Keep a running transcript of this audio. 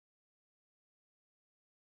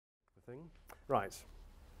Thing. Right,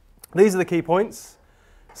 these are the key points.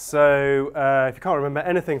 So if you can't remember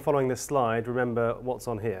anything following this slide, remember what's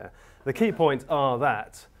on here. The key points are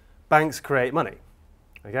that banks create money,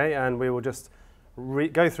 okay? And we will just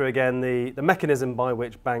go through again the mechanism by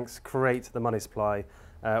which banks create the money supply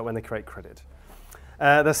when they create credit.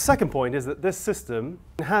 The second point is that this system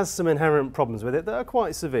has some inherent problems with it that are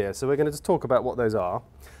quite severe, so we're going to just talk about what those are.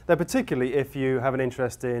 They're particularly if you have an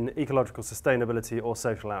interest in ecological sustainability or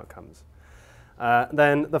social outcomes.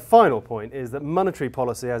 Then the final point is that monetary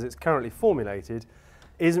policy as it's currently formulated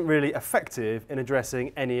isn't really effective in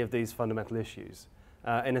addressing any of these fundamental issues.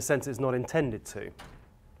 In a sense, it's not intended to.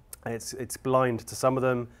 It's blind to some of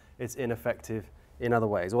them, it's ineffective in other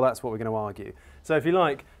ways. Well, that's what we're going to argue. So if you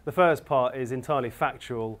like, the first part is entirely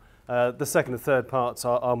factual. The second and third parts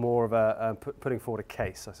are more of a putting forward a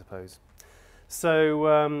case, I suppose.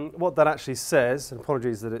 So what that actually says, and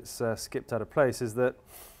apologies that it's skipped out of place, is that,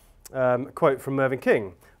 quote from Mervyn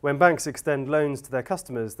King, when banks extend loans to their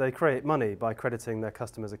customers, they create money by crediting their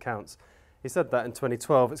customers' accounts. He said that in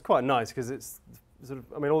 2012. It's quite nice because it's sort of,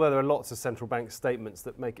 I mean, although there are lots of central bank statements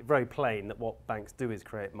that make it very plain that what banks do is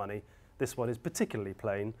create money, this one is particularly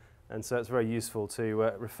plain, and so it's very useful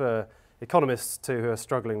to refer economists to who are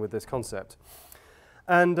struggling with this concept.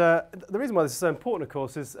 And the reason why this is so important, of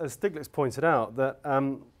course, is, as Stiglitz pointed out, that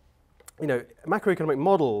you know, macroeconomic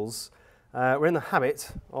models were in the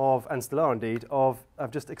habit of, and still are indeed, of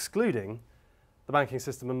just excluding the banking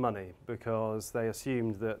system and money because they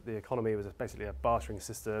assumed that the economy was basically a bartering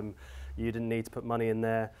system. You didn't need to put money in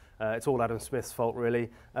there. It's all Adam Smith's fault, really.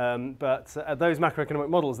 But those macroeconomic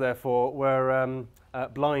models, therefore, were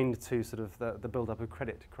blind to sort of the build-up of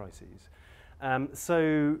credit crises.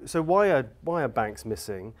 So why are banks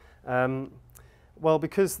missing? Well,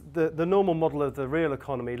 because the normal model of the real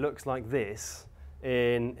economy looks like this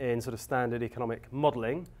in sort of standard economic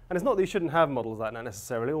modelling. And it's not that you shouldn't have models like that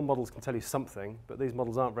necessarily. All models can tell you something, but these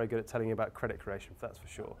models aren't very good at telling you about credit creation, that's for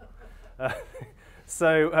sure.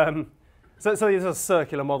 So it's a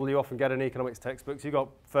circular model you often get in economics textbooks. You've got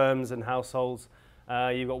firms and households.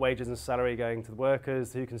 You've got wages and salary going to the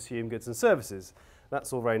workers who consume goods and services.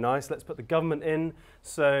 That's all very nice. Let's put the government in.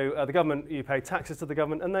 So the government, you pay taxes to the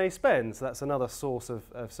government and they spend. So that's another source of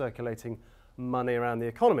circulating money around the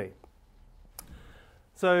economy.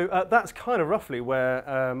 So that's kind of roughly where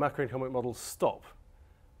macroeconomic models stop.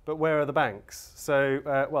 But where are the banks? So,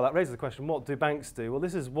 well, that raises the question, what do banks do? Well,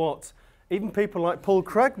 this is what even people like Paul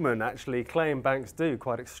Krugman actually claim banks do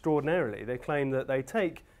quite extraordinarily. They claim that they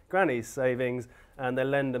take granny's savings and they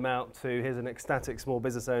lend them out to, here's an ecstatic small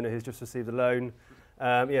business owner who's just received a loan.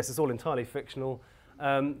 Yes, it's all entirely fictional.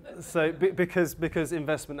 Because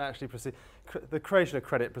investment actually precedes, the creation of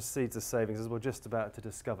credit precedes the savings, as we're just about to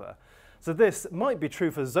discover. So this might be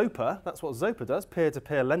true for Zopa. That's what Zopa does,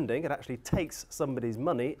 peer-to-peer lending. It actually takes somebody's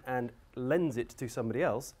money and lends it to somebody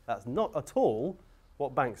else. That's not at all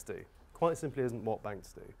what banks do. Quite simply isn't what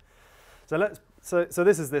banks do. So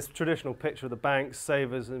this is this traditional picture of the banks,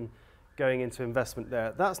 savers, and going into investment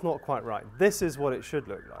there. That's not quite right. This is what it should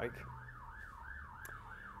look like.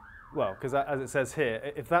 Well, because as it says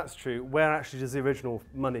here, if that's true, where actually does the original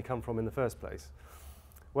money come from in the first place?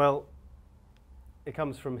 Well, it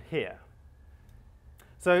comes from here.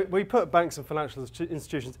 So we put banks and financial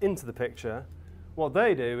institutions into the picture. What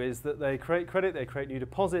they do is that they create credit, they create new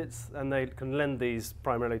deposits, and they can lend these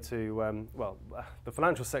primarily to, well, the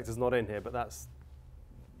financial sector's not in here, but that's,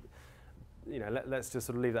 you know, let's just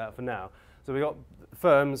sort of leave that out for now. So we've got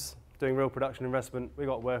firms doing real production investment. We've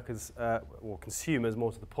got workers, or consumers,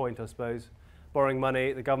 more to the point, I suppose, borrowing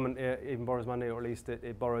money. The government even borrows money, or at least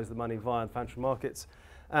it borrows the money via the financial markets.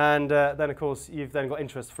 And then, of course, you've then got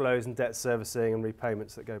interest flows and debt servicing and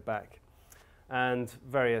repayments that go back. And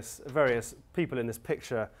various people in this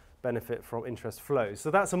picture benefit from interest flows. So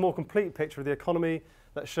that's a more complete picture of the economy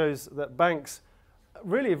that shows that banks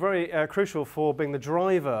really are very crucial for being the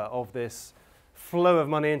driver of this flow of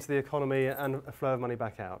money into the economy and a flow of money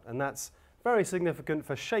back out. And that's very significant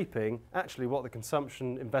for shaping actually what the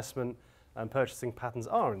consumption, investment and purchasing patterns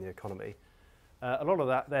are in the economy. A lot of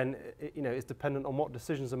that then, you know, is dependent on what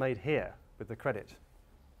decisions are made here with the credit.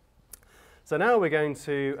 So now we're going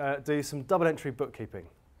to do some double entry bookkeeping.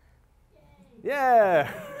 Yay.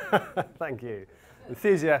 Yeah! Thank you.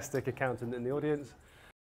 Enthusiastic accountant in the audience.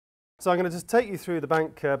 So I'm going to just take you through the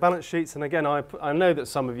bank balance sheets, and again, I know that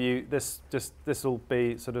some of you, this will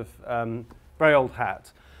be sort of very old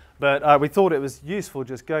hat, but we thought it was useful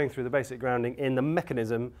just going through the basic grounding in the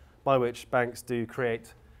mechanism by which banks do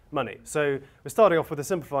create money. So we're starting off with a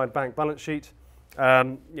simplified bank balance sheet.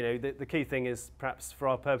 You know, the key thing is perhaps for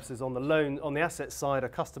our purposes on the asset side are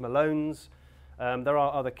customer loans. There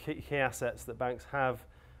are other key assets that banks have,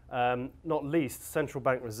 not least central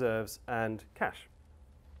bank reserves and cash.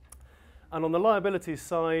 And on the liabilities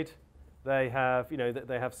side, they have,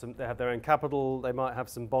 they have their own capital. They might have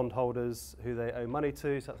some bondholders who they owe money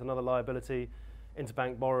to, so that's another liability.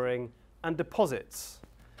 Interbank borrowing and deposits.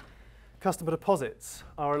 Customer deposits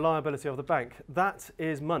are a liability of the bank. That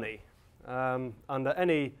is money. Under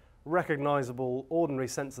any recognisable, ordinary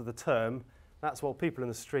sense of the term, that's what people in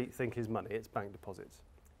the street think is money. It's bank deposits.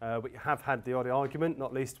 We have had the odd argument,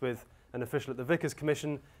 not least with an official at the Vickers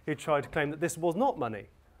Commission who tried to claim that this was not money.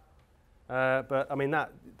 But I mean,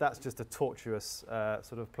 that's just a tortuous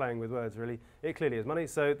sort of playing with words, really. It clearly is money,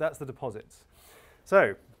 so that's the deposits.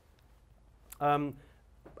 So,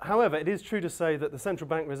 however, it is true to say that the central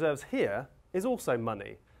bank reserves here is also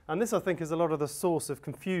money. And this, I think, is a lot of the source of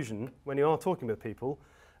confusion when you are talking with people.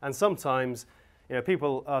 And sometimes,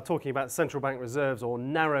 people are talking about central bank reserves or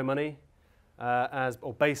narrow money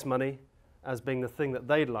or base money as being the thing that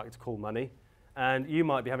they'd like to call money. And you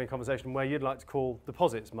might be having a conversation where you'd like to call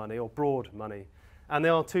deposits money or broad money. And they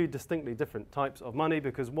are two distinctly different types of money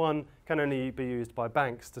because one can only be used by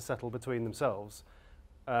banks to settle between themselves.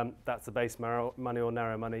 That's the base money or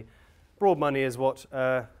narrow money. Broad money is what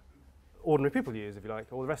ordinary people use, if you like,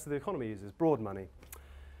 or the rest of the economy uses, broad money.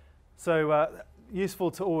 So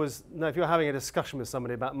useful to always know, if you're having a discussion with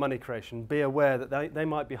somebody about money creation, be aware that they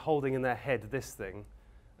might be holding in their head this thing,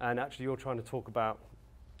 and actually you're trying to talk about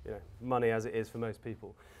money as it is for most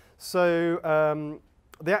people. So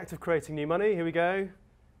the act of creating new money, here we go.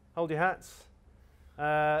 Hold your hats.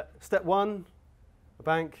 Step one, a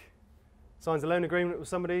bank signs a loan agreement with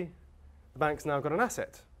somebody. The bank's now got an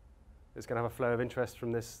asset. It's going to have a flow of interest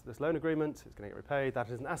from this loan agreement. It's going to get repaid. That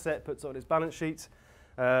is an asset, puts it on its balance sheet.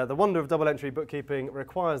 The wonder of double entry bookkeeping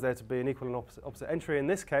requires there to be an equal and opposite entry. In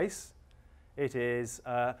this case, it is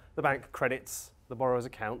the bank credits the borrower's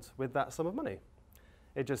account with that sum of money.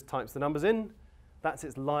 It just types the numbers in. That's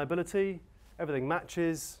its liability. Everything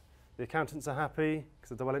matches. The accountants are happy because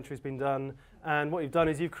the double entry's been done. And what you've done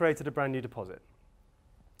is you've created a brand new deposit.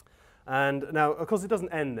 And now, of course, it doesn't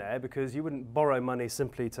end there because you wouldn't borrow money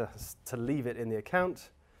simply to leave it in the account.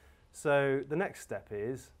 So the next step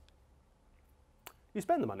is you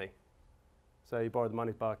spend the money. So you borrow the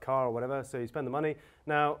money to buy a car or whatever, so you spend the money.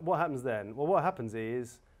 Now, what happens then? Well, what happens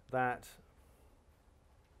is that,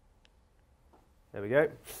 there we go.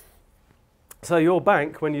 So your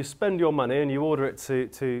bank, when you spend your money and you order it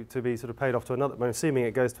to be sort of paid off to another, I'm assuming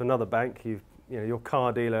it goes to another bank, your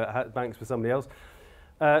car dealer banks with somebody else,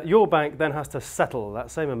 your bank then has to settle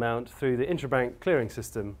that same amount through the interbank clearing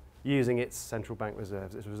system using its central bank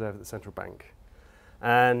reserves, its reserve at the central bank.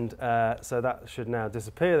 And so that should now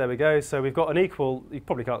disappear. There we go. So we've got an equal, you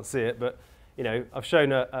probably can't see it, but I've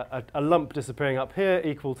shown a lump disappearing up here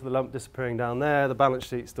equal to the lump disappearing down there. The balance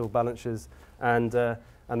sheet still balances, and there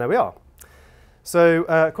we are. So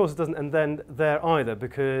of course it doesn't end then there either,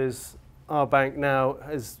 because our bank now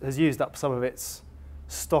has used up some of its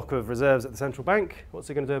stock of reserves at the central bank. What's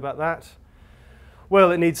it going to do about that?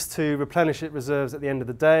 Well, it needs to replenish its reserves at the end of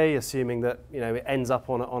the day, assuming that it ends up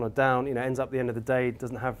on a down. Ends up at the end of the day,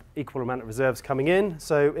 doesn't have equal amount of reserves coming in.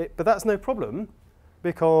 So, but that's no problem,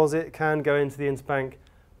 because it can go into the interbank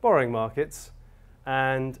borrowing markets,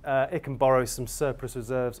 and it can borrow some surplus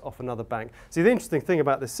reserves off another bank. See, the interesting thing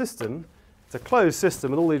about this system, it's a closed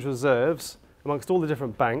system with all these reserves amongst all the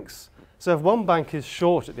different banks. So if one bank is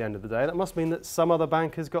short at the end of the day, that must mean that some other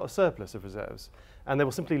bank has got a surplus of reserves, and they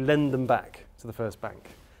will simply lend them back to the first bank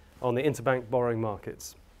on the interbank borrowing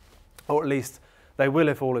markets. Or at least they will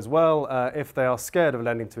if all is well. If they are scared of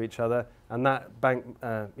lending to each other and that bank,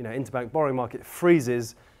 interbank borrowing market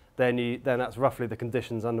freezes, then that's roughly the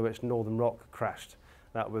conditions under which Northern Rock crashed.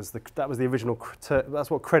 That was the original,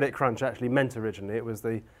 that's what credit crunch actually meant originally. It was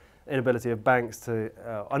the inability of banks to,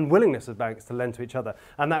 unwillingness of banks to lend to each other.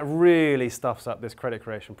 And that really stuffs up this credit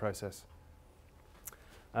creation process,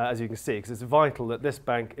 as you can see, because it's vital that this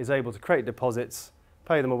bank is able to create deposits,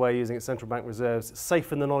 pay them away using its central bank reserves,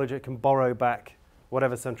 safe in the knowledge it can borrow back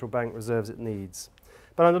whatever central bank reserves it needs.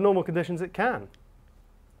 But under normal conditions, it can.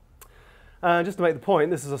 Just to make the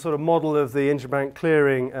point, this is a sort of model of the interbank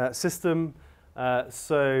clearing system.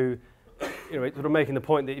 Sort of making the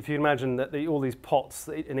point that if you imagine that all these pots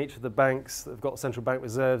in each of the banks that have got central bank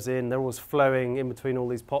reserves in, they're always flowing in between all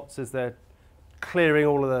these pots as they're clearing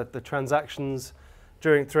all of the transactions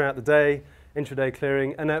throughout the day, intraday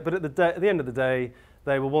clearing. And but at the end of the day,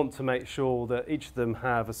 they will want to make sure that each of them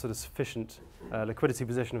have a sort of sufficient liquidity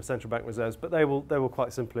position of central bank reserves, but they will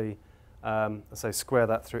quite simply square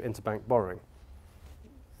that through interbank borrowing.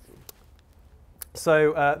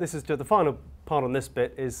 So this is just the final part on this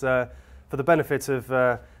bit is for the benefit of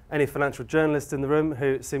any financial journalist in the room who,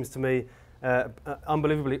 it seems to me,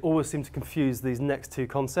 unbelievably always seem to confuse these next two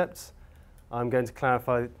concepts, I'm going to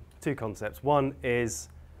clarify two concepts. One is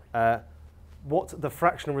what the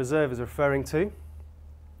fractional reserve is referring to.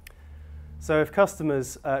 So if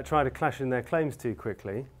customers try to cash in their claims too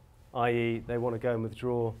quickly, i.e. they want to go and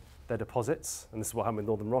withdraw their deposits, and this is what happened with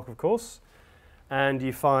Northern Rock, of course, and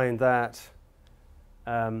you find that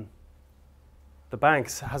the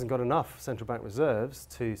bank hasn't got enough central bank reserves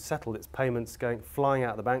to settle its payments flying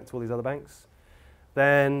out of the bank to all these other banks,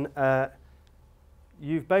 then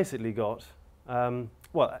you've basically got,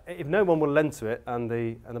 well, if no one will lend to it and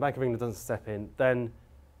the Bank of England doesn't step in, then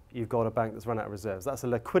you've got a bank that's run out of reserves. That's a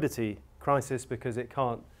liquidity crisis because it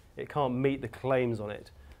can't meet the claims on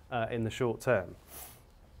it in the short term.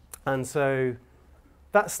 And so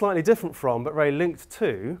that's slightly different from, but very linked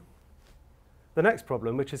to, the next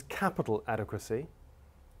problem, which is capital adequacy.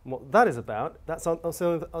 And what that is about, that's on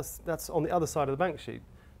the other side of the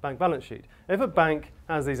bank balance sheet. If a bank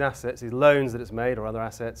has these assets, these loans that it's made or other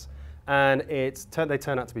assets, and they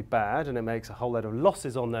turn out to be bad and it makes a whole load of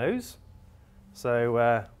losses on those,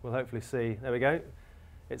 so we'll hopefully see, there we go.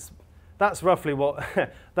 That's roughly what,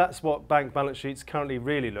 that's what bank balance sheets currently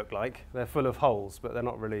really look like. They're full of holes, but they're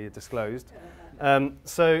not really disclosed.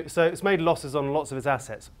 So it's made losses on lots of its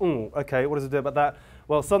assets. Ooh, okay, what does it do about that?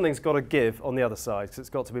 Well, something's got to give on the other side, because it's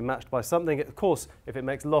got to be matched by something. Of course, if it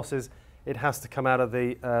makes losses, it has to come out of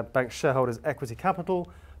the bank shareholders' equity capital.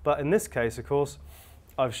 But in this case, of course,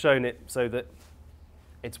 I've shown it so that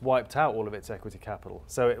it's wiped out all of its equity capital.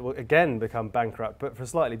 So it will again become bankrupt, but for a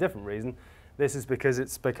slightly different reason. This is because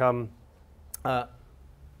it's become, hold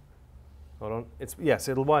on, yes,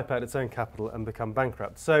 it'll wipe out its own capital and become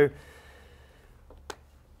bankrupt. So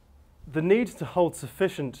the need to hold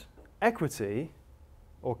sufficient equity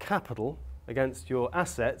or capital against your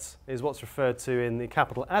assets is what's referred to in the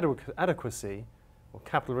capital adequacy or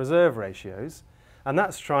capital reserve ratios. And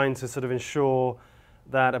that's trying to sort of ensure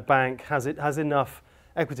that a bank has enough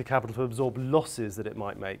equity capital to absorb losses that it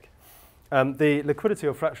might make. The liquidity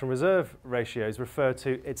or fractional reserve ratios refer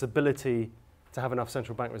to its ability to have enough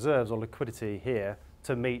central bank reserves or liquidity here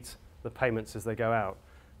to meet the payments as they go out.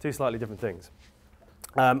 Two slightly different things.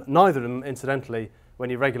 Neither of them, incidentally, when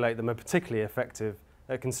you regulate them, are particularly effective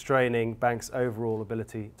at constraining banks' overall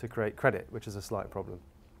ability to create credit, which is a slight problem.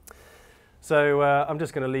 So I'm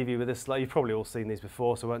just going to leave you with this. You've probably all seen these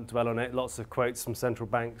before, so I won't dwell on it. Lots of quotes from central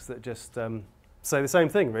banks that just say the same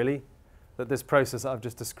thing, really, that this process that I've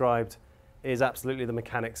just described is absolutely the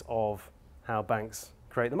mechanics of how banks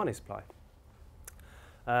create the money supply.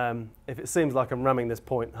 If it seems like I'm ramming this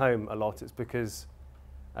point home a lot, it's because,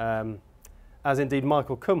 as indeed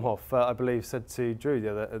Michael Kumhoff, I believe, said to Drew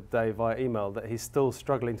the other day via email, that he's still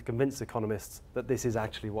struggling to convince economists that this is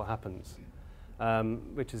actually what happens,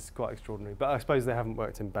 which is quite extraordinary. But I suppose they haven't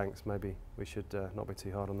worked in banks. Maybe we should not be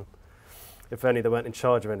too hard on them. If only they weren't in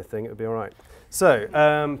charge of anything, it would be all right. So,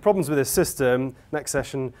 problems with this system, next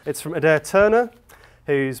session. It's from Adair Turner,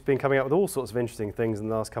 who's been coming up with all sorts of interesting things in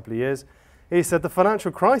the last couple of years. He said the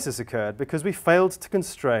financial crisis occurred because we failed to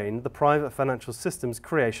constrain the private financial system's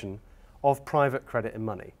creation of private credit and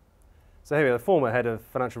money. So here we are, the former head of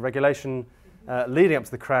financial regulation leading up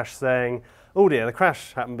to the crash saying, oh dear, the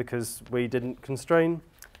crash happened because we didn't constrain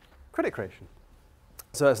credit creation.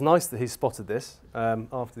 So it's nice that he spotted this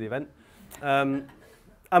after the event.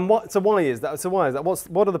 So why is that?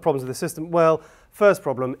 What are the problems with the system? Well, first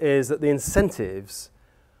problem is that the incentives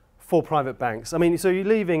for private banks, I mean, so you're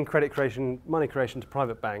leaving credit creation, money creation to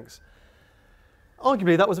private banks.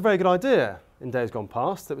 Arguably, that was a very good idea in days gone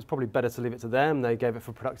past. It was probably better to leave it to them. They gave it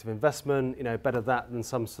for productive investment, you know, better that than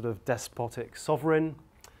some sort of despotic sovereign.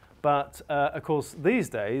 But of course, these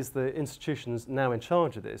days, the institutions now in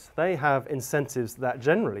charge of this, they have incentives that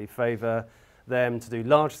generally favour them to do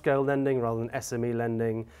large-scale lending rather than SME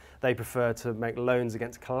lending. They prefer to make loans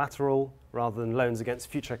against collateral rather than loans against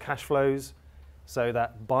future cash flows. So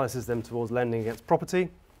that biases them towards lending against property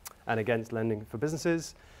and against lending for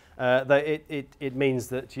businesses. It means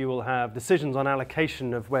that you will have decisions on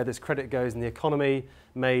allocation of where this credit goes in the economy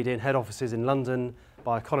made in head offices in London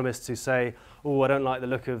by economists who say, oh, I don't like the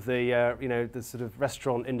look of the, the sort of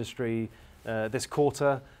restaurant industry this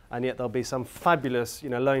quarter, and yet there'll be some fabulous,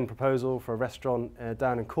 loan proposal for a restaurant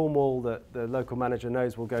down in Cornwall that the local manager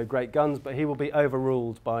knows will go great guns, but he will be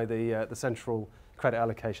overruled by the central credit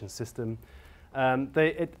allocation system.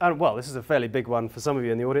 Well, this is a fairly big one for some of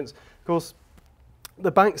you in the audience. Of course,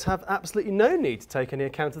 the banks have absolutely no need to take any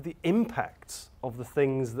account of the impacts of the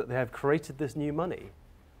things that they have created this new money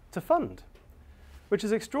to fund, which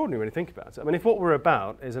is extraordinary when you think about it. I mean, if what we're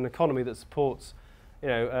about is an economy that supports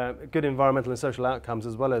good environmental and social outcomes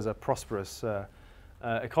as well as a prosperous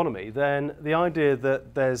economy, then the idea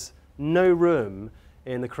that there's no room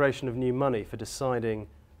in the creation of new money for determining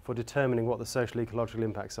what the social ecological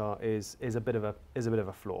impacts are is a bit of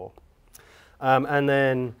a flaw. And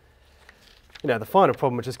then, the final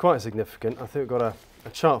problem, which is quite significant, I think we've got a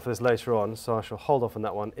chart for this later on, so I shall hold off on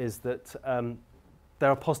that one, is that there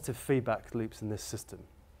are positive feedback loops in this system,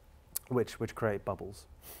 which create bubbles.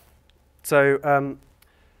 So,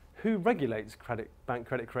 who regulates bank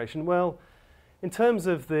credit creation? Well, in terms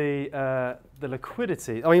of the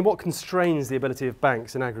liquidity, what constrains the ability of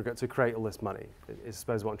banks in aggregate to create all this money is, I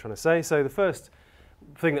suppose, what I'm trying to say. So the first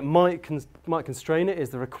thing that might constrain it is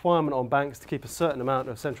the requirement on banks to keep a certain amount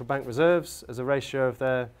of central bank reserves as a ratio of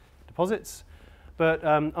their deposits. But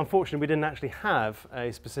unfortunately, we didn't actually have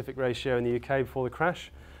a specific ratio in the UK before the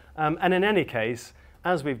crash. And in any case,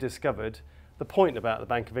 as we've discovered, the point about the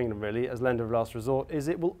Bank of England, really, as lender of last resort, is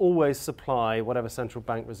it will always supply whatever central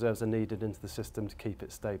bank reserves are needed into the system to keep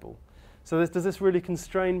it stable. So does this really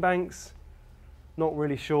constrain banks? Not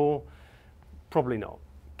really sure. Probably not.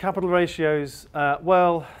 Capital ratios,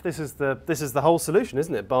 well, this is the whole solution,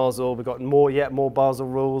 isn't it? Basel, we've got yet more Basel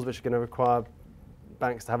rules, which are going to require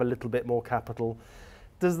banks to have a little bit more capital.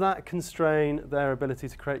 Does that constrain their ability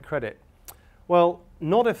to create credit? Well,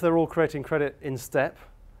 not if they're all creating credit in step,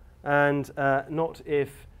 and not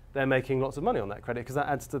if they're making lots of money on that credit, because that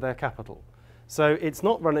adds to their capital. So it's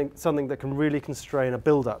not running something that can really constrain a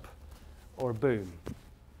build-up or a boom.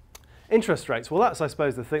 Interest rates, well, that's, I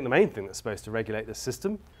suppose, the main thing that's supposed to regulate this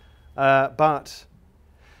system. But,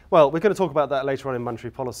 well, we're going to talk about that later on in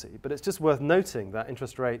monetary policy, but it's just worth noting that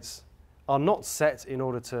interest rates are not set in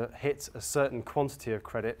order to hit a certain quantity of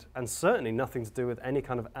credit, and certainly nothing to do with any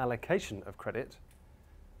kind of allocation of credit.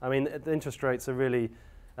 The interest rates are really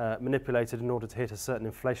manipulated in order to hit a certain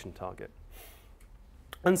inflation target.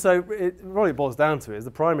 And so what it boils down to is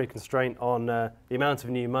the primary constraint on the amount of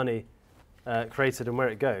new money created and where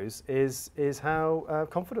it goes is how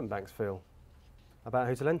confident banks feel about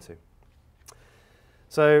who to lend to.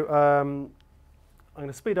 So I'm going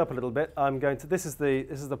to speed up a little bit. This is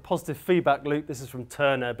the positive feedback loop. This is from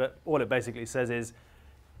Turner, but all it basically says is,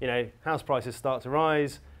 house prices start to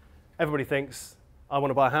rise. Everybody thinks, I want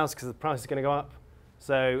to buy a house because the price is going to go up.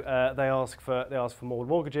 So they ask for more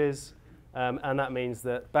mortgages, and that means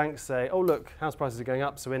that banks say, oh look, house prices are going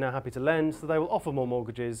up, so we're now happy to lend, so they will offer more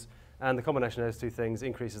mortgages, and the combination of those two things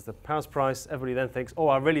increases the house price. Everybody then thinks, oh,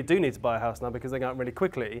 I really do need to buy a house now because they're going up really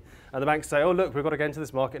quickly, and the banks say, oh look, we've got to get into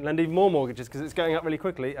this market and lend even more mortgages because it's going up really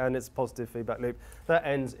quickly, and it's a positive feedback loop. That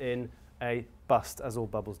ends in a bust, as all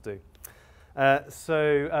bubbles do. This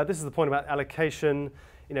is the point about allocation.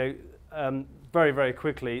 Very, very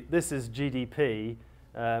quickly, this is GDP.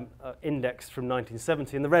 Indexed from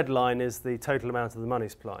 1970, and the red line is the total amount of the money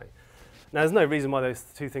supply. Now, there's no reason why those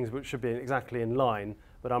two things should be exactly in line,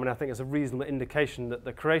 but I think it's a reasonable indication that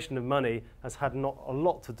the creation of money has had not a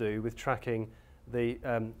lot to do with tracking the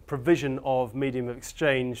provision of medium of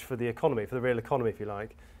exchange for the economy, for the real economy, if you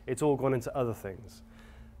like. It's all gone into other things.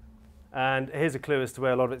 And here's a clue as to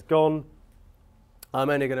where a lot of it's gone. I'm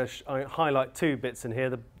only going to highlight two bits in here.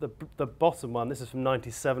 The bottom one, this is from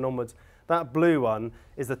 97 onwards. That blue one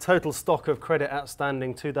is the total stock of credit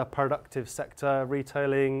outstanding to the productive sector,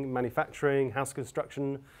 retailing, manufacturing, house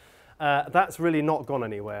construction. That's really not gone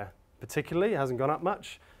anywhere particularly. It hasn't gone up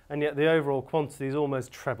much, and yet the overall quantity is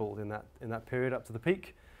almost trebled in that period up to the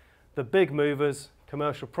peak. The big movers,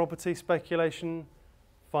 commercial property speculation,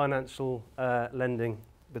 financial lending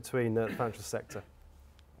between the financial sector.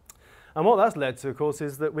 And what that's led to, of course,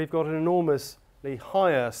 is that we've got an enormously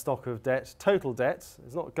higher stock of debt, total debt.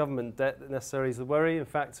 It's not government debt that necessarily is the worry. In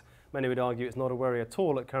fact, many would argue it's not a worry at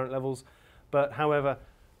all at current levels. But however,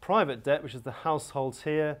 private debt, which is the households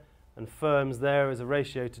here and firms there as a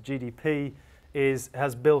ratio to GDP,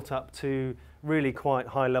 has built up to really quite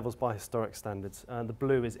high levels by historic standards. And the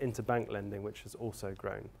blue is interbank lending, which has also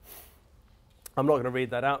grown. I'm not going to read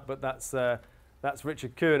that out, but that's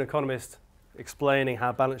Richard Koo, an economist, explaining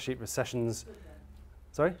how balance sheet recessions...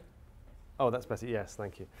 Sorry? Oh, that's better. Yes,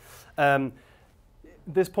 thank you.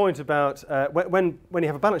 This point about when you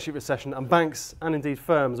have a balance sheet recession and banks and indeed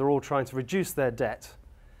firms are all trying to reduce their debt,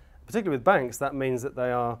 particularly with banks, that means that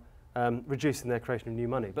they are reducing their creation of new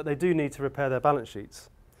money. But they do need to repair their balance sheets.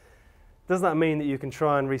 Does that mean that you can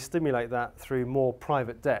try and re-stimulate that through more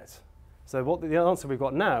private debt? So what the answer we've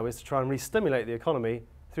got now is to try and re-stimulate the economy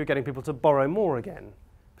through getting people to borrow more again,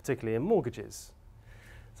 particularly in mortgages.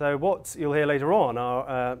 So what you'll hear later on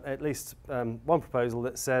are at least one proposal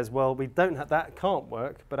that says, well, that can't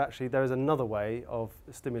work, but actually there is another way of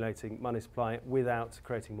stimulating money supply without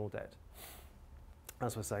creating more debt.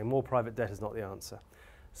 as we're saying, more private debt is not the answer.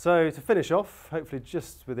 So to finish off, hopefully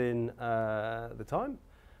just within the time,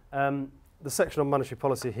 the section on monetary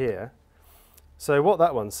policy here. So what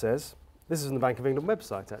that one says, this is on the Bank of England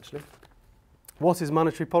website actually. What is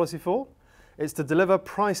monetary policy for? It's to deliver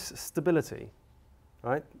price stability,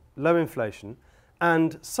 right? Low inflation,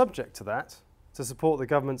 and subject to that, to support the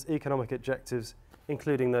government's economic objectives,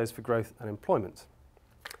 including those for growth and employment.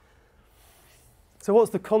 So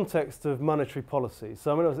what's the context of monetary policy?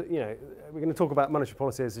 So we're going to talk about monetary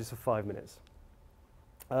policy as just for 5 minutes.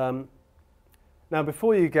 Now,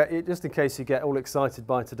 before you get, just in case you get all excited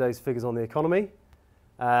by today's figures on the economy,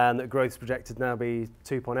 and that growth is projected now be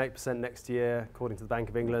 2.8% next year, according to the Bank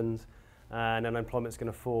of England, and unemployment is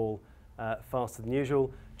going to fall faster than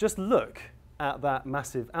usual. Just look at that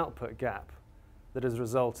massive output gap that is a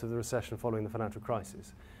result of the recession following the financial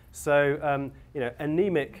crisis. So,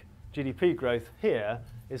 anemic GDP growth here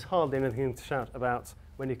is hardly anything to shout about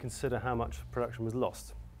when you consider how much production was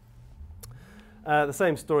lost. The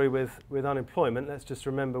same story with unemployment. Let's just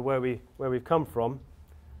remember where we've come from.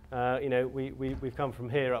 We've come from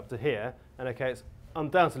here up to here, and okay, it's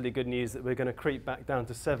undoubtedly good news that we're going to creep back down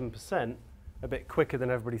to 7% a bit quicker than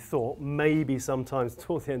everybody thought, maybe sometimes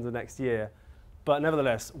towards the end of next year. But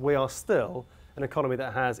nevertheless, we are still an economy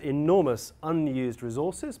that has enormous unused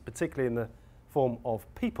resources, particularly in the form of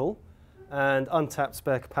people, and untapped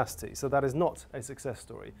spare capacity. So that is not a success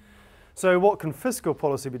story. So what can fiscal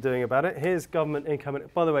policy be doing about it? Here's government income.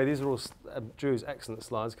 By the way, these are all Drew's excellent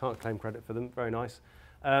slides. Can't claim credit for them. Very nice.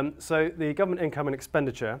 So the government income and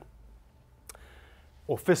expenditure,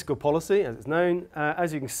 or fiscal policy, as it's known,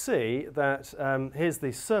 as you can see, that here's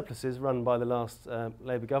the surpluses run by the last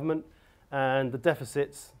Labour government, and the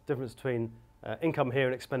deficits, difference between income here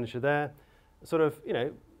and expenditure there, sort of,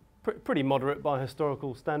 pretty moderate by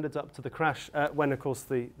historical standards up to the crash when, of course,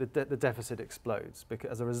 the deficit explodes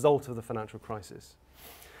as a result of the financial crisis.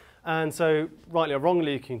 And so, rightly or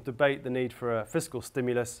wrongly, you can debate the need for a fiscal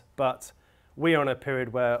stimulus, but we are in a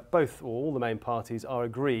period where both, or all the main parties are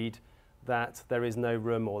agreed that there is no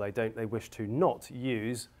room, or they wish to not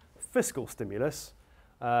use fiscal stimulus.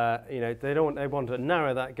 They want to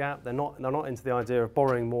narrow that gap. They're not into the idea of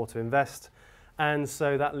borrowing more to invest, and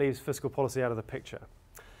so that leaves fiscal policy out of the picture.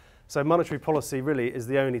 So monetary policy really is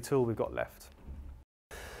the only tool we've got left.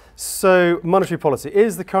 So monetary policy,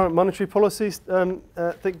 is the current monetary policy going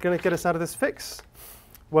to get us out of this fix?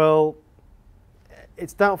 Well,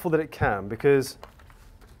 it's doubtful that it can, because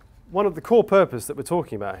one of the core purposes that we're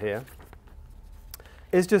talking about here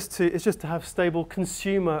is just to have stable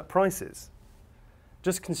consumer prices.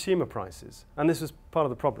 Just consumer prices. And this was part of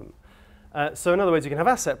the problem. So in other words, you can have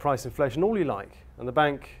asset price inflation all you like, and the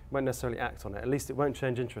bank won't necessarily act on it. At least it won't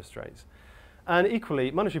change interest rates. And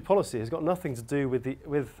equally, monetary policy has got nothing to do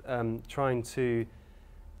with trying to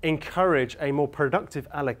encourage a more productive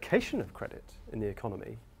allocation of credit in the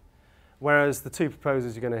economy. Whereas the two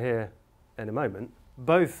proposals you're going to hear in a moment,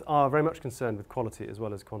 both are very much concerned with quality as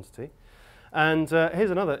well as quantity. And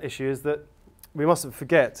here's another issue, is that we mustn't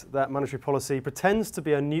forget that monetary policy pretends to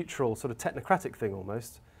be a neutral, sort of technocratic thing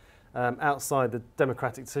almost, outside the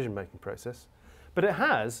democratic decision-making process. But it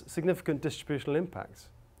has significant distributional impacts.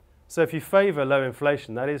 So if you favour low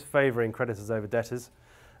inflation, that is favouring creditors over debtors,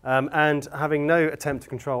 and having no attempt to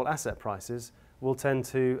control asset prices will tend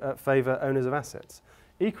to favour owners of assets.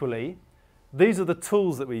 Equally, these are the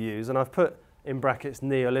tools that we use, and I've put in brackets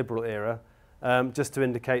neoliberal era, just to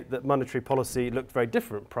indicate that monetary policy looked very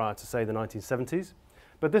different prior to, say, the 1970s.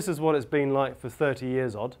 But this is what it's been like for 30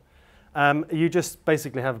 years odd. You just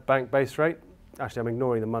basically have a bank base rate. Actually, I'm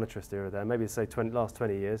ignoring the monetarist era there, maybe say last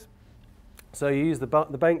 20 years. So you use the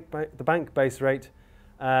bank base rate,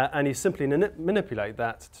 and you simply manipulate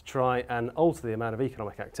that to try and alter the amount of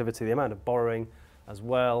economic activity, the amount of borrowing as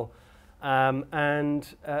well.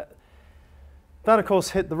 That, of course,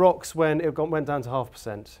 hit the rocks when it went down to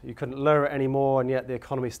 0.5%. You couldn't lower it anymore, and yet the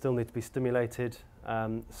economy still needed to be stimulated.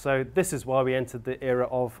 So this is why we entered the era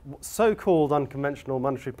of so-called unconventional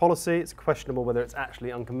monetary policy. It's questionable whether it's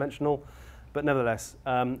actually unconventional, but nevertheless,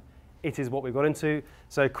 it is what we've got into.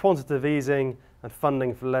 So quantitative easing and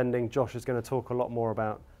funding for lending, Josh is going to talk a lot more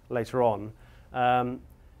about later on.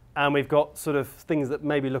 And we've got sort of things that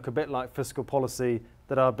maybe look a bit like fiscal policy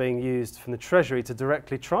that are being used from the Treasury to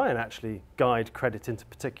directly try and actually guide credit into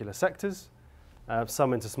particular sectors,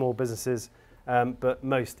 some into small businesses, but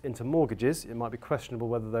most into mortgages. It might be questionable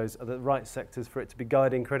whether those are the right sectors for it to be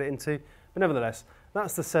guiding credit into, but nevertheless,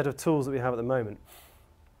 that's the set of tools that we have at the moment.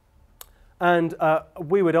 And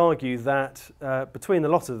we would argue that between the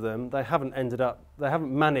lot of them, they haven't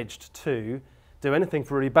managed to do anything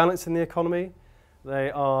for rebalancing the economy.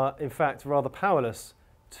 They are, in fact, rather powerless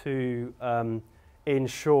to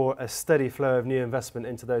ensure a steady flow of new investment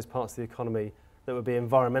into those parts of the economy that would be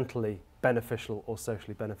environmentally beneficial or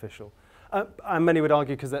socially beneficial. And many would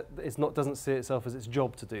argue because doesn't see itself as its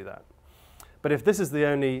job to do that. But if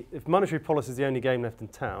if monetary policy is the only game left in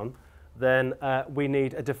town, then we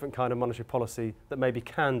need a different kind of monetary policy that maybe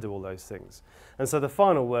can do all those things. And so the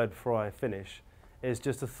final word before I finish is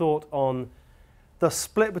just a thought on the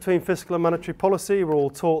split between fiscal and monetary policy. We're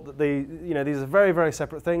all taught that these are very, very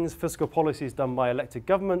separate things. Fiscal policy is done by elected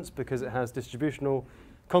governments because it has distributional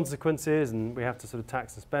consequences and we have to sort of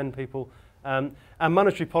tax and spend people. And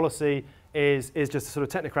monetary policy is just a sort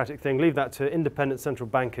of technocratic thing. Leave that to independent central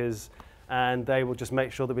bankers and they will just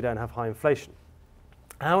make sure that we don't have high inflation.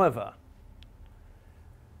 However,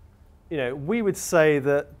 we would say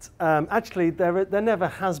that actually there never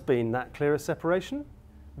has been that clear a separation,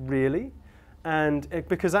 really. And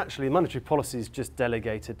because actually monetary policy is just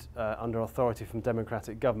delegated under authority from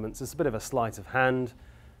democratic governments, it's a bit of a sleight of hand.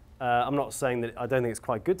 I'm not saying that I don't think it's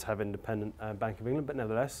quite good to have independent Bank of England, but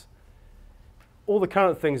nevertheless, all the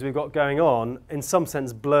current things we've got going on, in some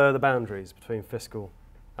sense, blur the boundaries between fiscal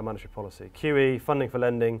and monetary policy. QE, funding for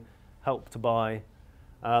lending, help to buy.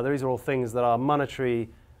 These are all things that are monetary,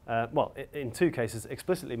 well, in two cases,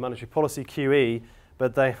 explicitly monetary policy, QE,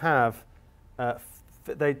 but they have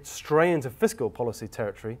they stray into fiscal policy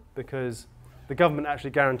territory because the government actually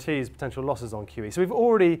guarantees potential losses on QE. So we've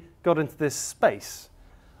already got into this space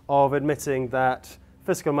of admitting that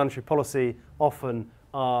fiscal and monetary policy often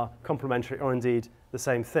are complementary or indeed the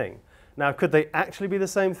same thing. Now, could they actually be the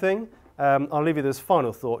same thing? I'll leave you this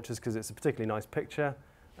final thought just because it's a particularly nice picture.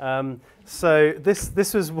 So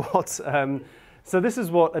this is what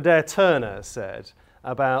Adair Turner said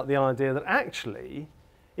about the idea that actually,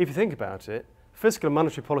 if you think about it, fiscal and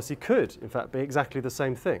monetary policy could, in fact, be exactly the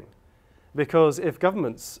same thing. Because if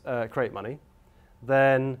governments create money,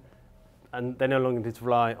 and they no longer need to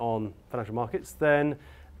rely on financial markets, then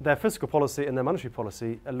their fiscal policy and their monetary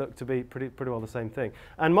policy look to be pretty well the same thing.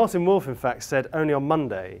 And Martin Wolf, in fact, said only on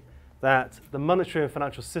Monday that the monetary and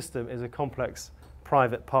financial system is a complex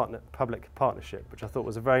private-public partnership, which I thought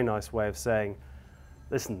was a very nice way of saying,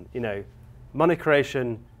 listen, money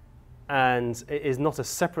creation and it is not a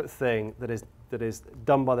separate thing that is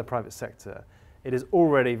done by the private sector. It is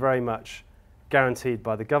already very much guaranteed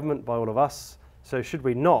by the government, by all of us. So should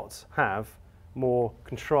we not have more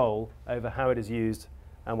control over how it is used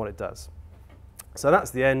and what it does? So that's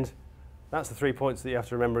the end. That's the 3 points that you have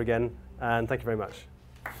to remember again. And thank you very much.